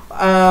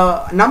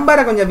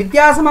நம்பரை கொஞ்சம்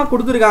வித்தியாசமாக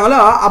கொடுத்துருக்காங்களோ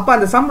அப்போ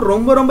அந்த சம்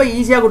ரொம்ப ரொம்ப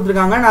ஈஸியாக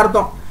கொடுத்துருக்காங்கன்னு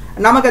அர்த்தம்.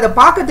 நமக்கு அதை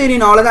பார்க்க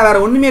தெரியணும், அவ்வளோதான்,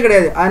 வேறு ஒன்றுமே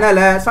கிடையாது. அதனால்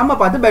சம்மை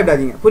பார்த்து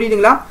பயப்படாதீங்க,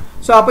 புரியுதுங்களா?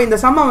 ஸோ அப்போ இந்த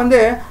சம்மை வந்து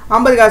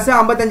 50 காசு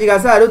 55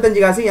 காசு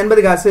 65 காசு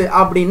 80 காசு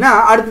அப்படின்னா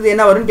அடுத்தது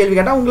என்ன வரும்னு கேள்வி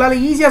கேட்டால் உங்களால்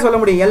ஈஸியாக சொல்ல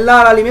முடியும்,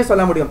 எல்லாராலையுமே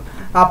சொல்ல முடியும்.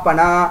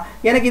 அப்போனா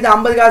எனக்கு இது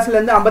 50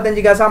 காசுலேருந்து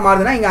 55 காசாக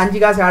மாறுதுன்னா இங்கே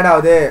 5 காசு ஆட்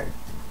ஆகுது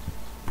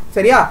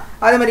சரியா.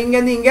 அதே மாதிரி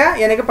இங்கேருந்து இங்கே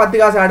எனக்கு 10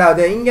 காசு ஆட்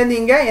ஆகுது, இங்கேருந்து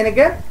இங்கே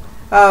எனக்கு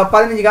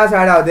 15 காசு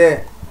ஆட் ஆகுது.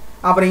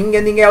 அப்புறம்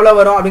இங்கேருந்து இங்கே எவ்வளோ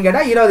வரும் அப்படின்னு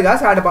கேட்டால் 20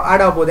 காசு ஆட்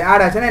ஆக போகுது.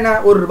 ஆட் ஆச்சுன்னா என்ன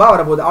 ₹1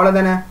 வரப்போகுது,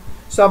 அவ்வளோதானே.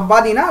 ஸோ அப்போ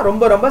பார்த்தீங்கன்னா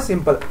ரொம்ப ரொம்ப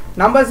சிம்பிள்.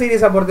 நம்பர்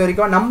சீரீஸை பொறுத்த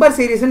வரைக்கும் நம்பர்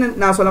சீரீஸ்ன்னு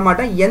நான் சொல்ல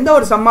மாட்டேன், எந்த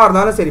ஒரு சம்மாக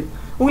இருந்தாலும் சரி.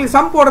 உங்களுக்கு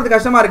சம் போடுறது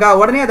கஷ்டமாக இருக்கா,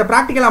 உடனே அதை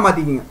ப்ராக்டிக்கலாக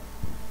மாற்றிக்கிங்க.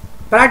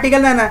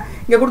 ப்ராக்டிக்கல் தான் என்ன,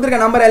 இங்கே கொடுத்துருக்க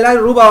நம்பர்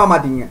எல்லாரும் ரூபாவாக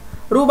மாற்றிக்கிங்க.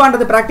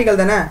 ரூபான்றது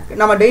ப்ராக்டிக்கல் தானே.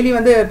 நம்ம டெய்லி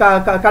வந்து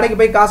கடைக்கு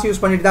போய் காசு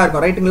யூஸ் பண்ணிட்டு தான்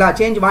இருக்கோம், ரைட்டுங்களா,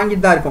 சேஞ்ச்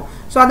வாங்கிட்டு தான் இருக்கும்.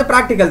 ஸோ அது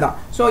ப்ராக்டிக்கல் தான்.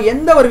 ஸோ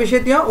எந்த ஒரு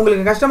விஷயத்தையும்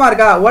உங்களுக்கு கஷ்டமாக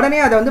இருக்கா உடனே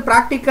அதை வந்து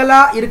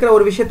ப்ராக்டிக்கலாக இருக்கிற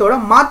ஒரு விஷயத்தோட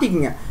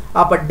மாற்றிக்கிங்க.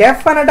 அப்போ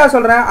டெஃபினட்டாக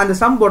சொல்கிறேன் அந்த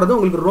சம் போடுறது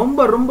உங்களுக்கு ரொம்ப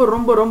ரொம்ப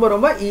ரொம்ப ரொம்ப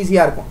ரொம்ப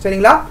ஈஸியாக இருக்கும்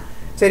சரிங்களா.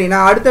 சரி,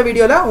 நான் அடுத்த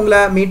வீடியோவில் உங்களை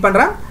மீட்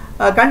பண்ணுறேன்.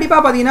 கண்டிப்பாக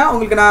பார்த்தீங்கன்னா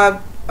உங்களுக்கு நான்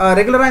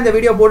ரெகுலராக இந்த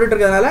வீடியோ போட்டுட்டு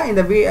இருக்கிறதுனால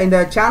இந்த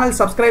சேனல்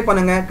சப்ஸ்கிரைப்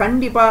பண்ணுங்கள்.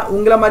 கண்டிப்பாக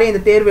உங்களை மாதிரி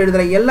இந்த தேர்வு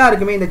எழுதுகிற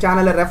எல்லாருக்குமே இந்த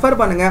சேனலை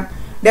ரெஃபர் பண்ணுங்கள்.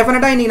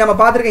 டெஃபினட்டாக இன்றைக்கி நம்ம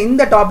பார்த்துருக்க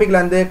இந்த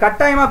டாப்பிக்லேருந்து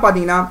கட்டாயமாக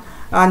பார்த்தீங்கன்னா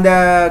அந்த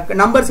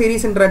நம்பர்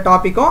சீரீஸ்ன்ற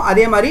டாப்பிக்கும்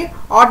அதே மாதிரி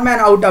ஆட்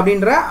மேன் அவுட்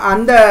அப்படின்ற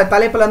அந்த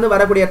தலைப்புலேருந்து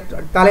வரக்கூடிய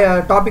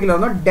டாப்பிக்கில்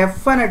இருந்தோம்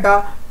டெஃபினட்டாக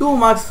 2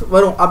 மார்க்ஸ்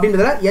வரும்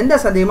அப்படின்றதுல எந்த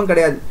சந்தேகமும்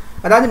கிடையாது.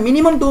 அதாவது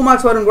மினிமம் 2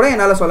 மார்க்ஸ் வரும்னு கூட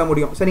என்னால் சொல்ல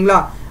முடியும் சரிங்களா.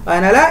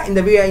 அதனால்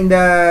இந்த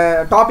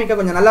டாப்பிக்கை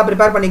கொஞ்சம் நல்லா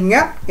ப்ரிப்பேர் பண்ணிக்கோங்க,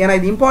 ஏன்னா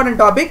இது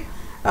இம்பார்ட்டன்ட் டாபிக்.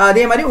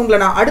 அதே மாதிரி உங்களை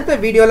நான் அடுத்த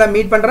வீடியோவில்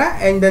மீட் பண்ணுறேன்.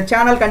 இந்த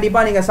சேனல்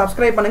கண்டிப்பாக நீங்கள்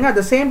சப்ஸ்கிரைப் பண்ணுங்கள். அட்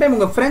த சேம் டைம்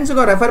உங்கள்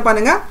ஃப்ரெண்ட்ஸுக்கும் ரெஃபர்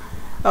பண்ணுங்கள்.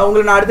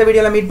 உங்களை நான் அடுத்த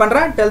வீடியோவில் மீட்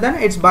பண்ணுறேன். Till then,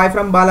 it's bye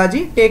from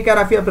Balaji. Take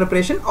care of your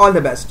preparation. All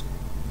the best.